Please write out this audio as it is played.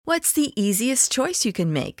What's the easiest choice you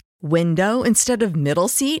can make? Window instead of middle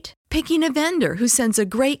seat? Picking a vendor who sends a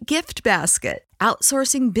great gift basket?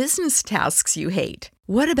 Outsourcing business tasks you hate?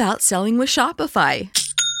 What about selling with Shopify?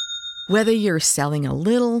 Whether you're selling a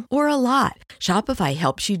little or a lot, Shopify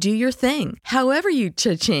helps you do your thing, however you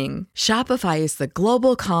cha-ching. Shopify is the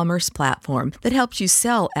global commerce platform that helps you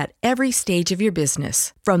sell at every stage of your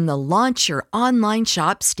business. From the launch your online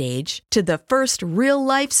shop stage to the first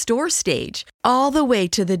real-life store stage, all the way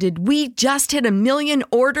to the did we just hit a million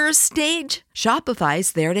orders stage.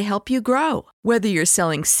 Shopify's there to help you grow. Whether you're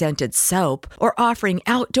selling scented soap or offering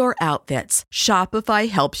outdoor outfits, Shopify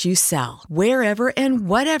helps you sell. Wherever and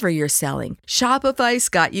whatever you're selling, Shopify's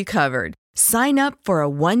got you covered. Sign up for a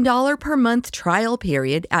 $1 per month trial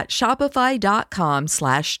period at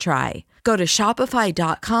shopify.com/try. Go to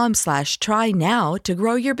shopify.com/try now to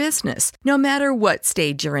grow your business, no matter what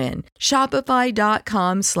stage you're in.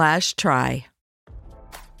 Shopify.com/try.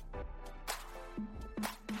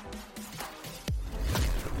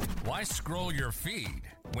 Why scroll your feed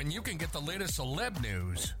when you can get the latest celeb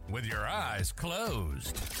news with your eyes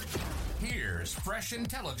closed? Here's fresh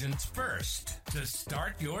intelligence first to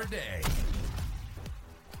start your day.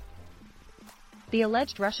 The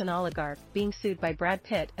alleged Russian oligarch, being sued by Brad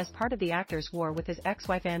Pitt as part of the actor's war with his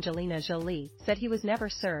ex-wife Angelina Jolie, said he was never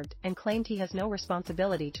served and claimed he has no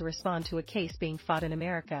responsibility to respond to a case being fought in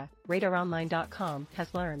America, RadarOnline.com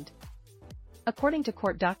has learned. According to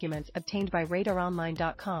court documents obtained by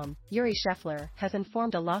RadarOnline.com, Yuri Scheffler has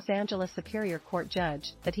informed a Los Angeles Superior Court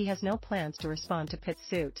judge that he has no plans to respond to Pitt's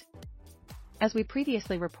suit. As we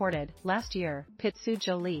previously reported, last year, Pitt sued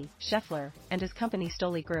Jolie, Scheffler, and his company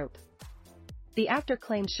Stoli Group. The actor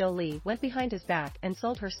claimed Jolie went behind his back and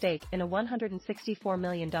sold her stake in a $164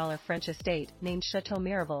 million French estate named Chateau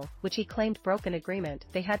Miraval, which he claimed broke an agreement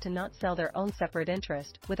they had to not sell their own separate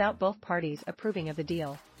interest without both parties approving of the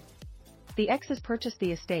deal. The exes purchased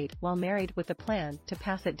the estate while married with the plan to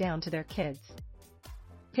pass it down to their kids.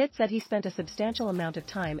 Pitt said he spent a substantial amount of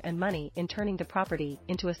time and money in turning the property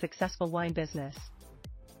into a successful wine business.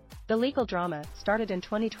 The legal drama started in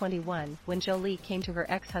 2021 when Jolie came to her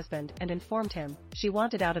ex-husband and informed him she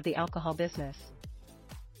wanted out of the alcohol business.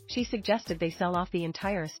 She suggested they sell off the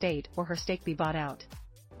entire estate or her stake be bought out.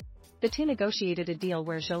 The two negotiated a deal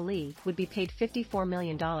where Jolie would be paid $54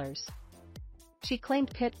 million. She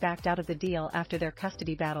claimed Pitt backed out of the deal after their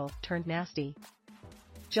custody battle turned nasty.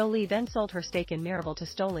 Jolie then sold her stake in Miraval to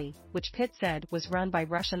Stoli, which Pitt said was run by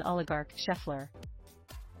Russian oligarch Scheffler.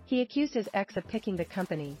 He accused his ex of picking the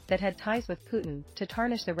company that had ties with Putin to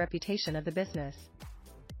tarnish the reputation of the business.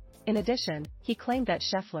 In addition, he claimed that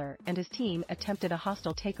Scheffler and his team attempted a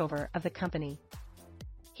hostile takeover of the company.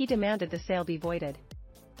 He demanded the sale be voided.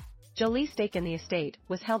 Jolie's stake in the estate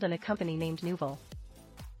was held in a company named Nouvel.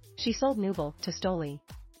 She sold Nouvel to Stoli.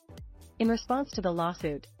 In response to the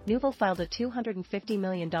lawsuit, Nouvel filed a $250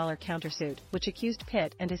 million countersuit which accused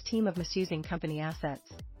Pitt and his team of misusing company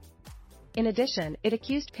assets. In addition, it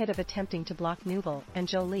accused Pitt of attempting to block Nouvel and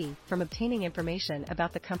Jolie from obtaining information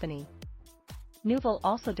about the company. Nouvel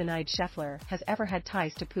also denied Scheffler has ever had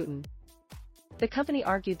ties to Putin. The company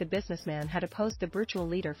argued the businessman had opposed the brutal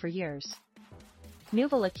leader for years.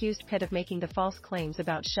 Nouvel accused Pitt of making the false claims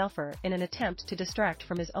about Scheffler in an attempt to distract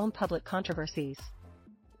from his own public controversies.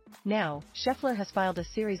 Now, Scheffler has filed a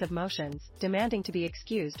series of motions demanding to be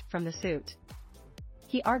excused from the suit.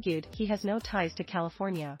 He argued he has no ties to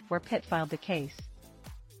California, where Pitt filed the case.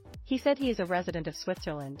 He said he is a resident of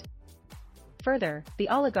Switzerland. Further, the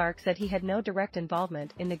oligarch said he had no direct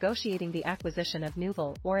involvement in negotiating the acquisition of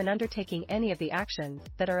Nouvel or in undertaking any of the actions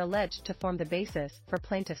that are alleged to form the basis for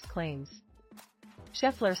plaintiffs' claims.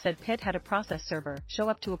 Scheffler said Pitt had a process server show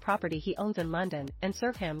up to a property he owns in London and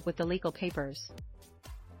serve him with the legal papers.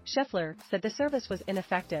 Scheffler said the service was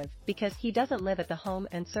ineffective because he doesn't live at the home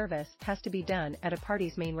and service has to be done at a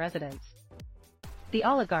party's main residence. The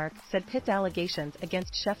oligarch said Pitt's allegations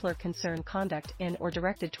against Scheffler concern conduct in or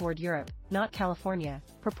directed toward Europe, not California,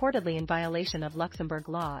 purportedly in violation of Luxembourg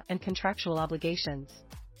law and contractual obligations.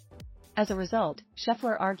 As a result,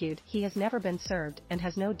 Scheffler argued he has never been served and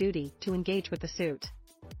has no duty to engage with the suit.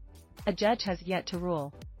 A judge has yet to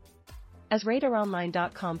rule. As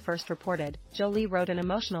RadarOnline.com first reported, Jolie wrote an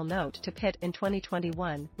emotional note to Pitt in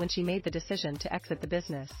 2021 when she made the decision to exit the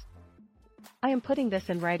business. "I am putting this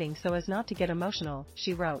in writing so as not to get emotional,"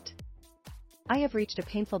 she wrote. "I have reached a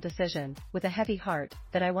painful decision, with a heavy heart,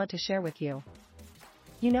 that I want to share with you.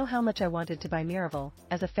 You know how much I wanted to buy Miraval,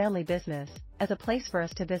 as a family business, as a place for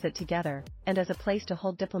us to visit together, and as a place to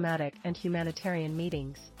hold diplomatic and humanitarian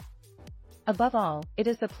meetings. Above all, it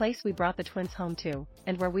is the place we brought the twins home to,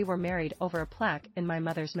 and where we were married over a plaque in my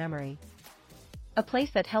mother's memory. A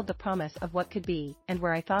place that held the promise of what could be, and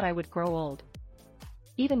where I thought I would grow old.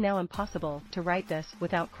 Even now impossible to write this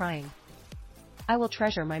without crying. I will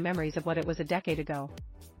treasure my memories of what it was a decade ago.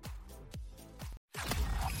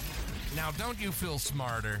 Now don't you feel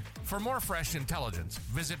smarter? For more fresh intelligence,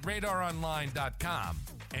 visit radaronline.com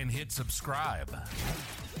and hit subscribe.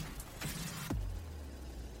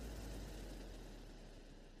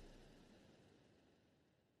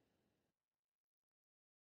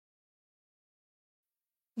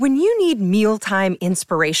 When you need mealtime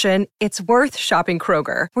inspiration, it's worth shopping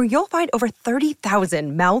Kroger, where you'll find over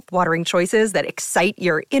 30,000 mouth-watering choices that excite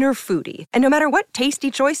your inner foodie. And no matter what tasty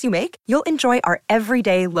choice you make, you'll enjoy our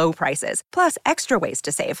everyday low prices, plus extra ways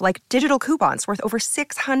to save, like digital coupons worth over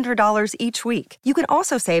 $600 each week. You can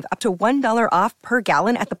also save up to $1 off per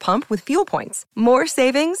gallon at the pump with fuel points. More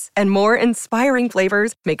savings and more inspiring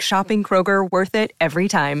flavors make shopping Kroger worth it every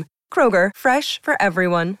time. Kroger, fresh for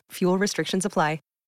everyone. Fuel restrictions apply.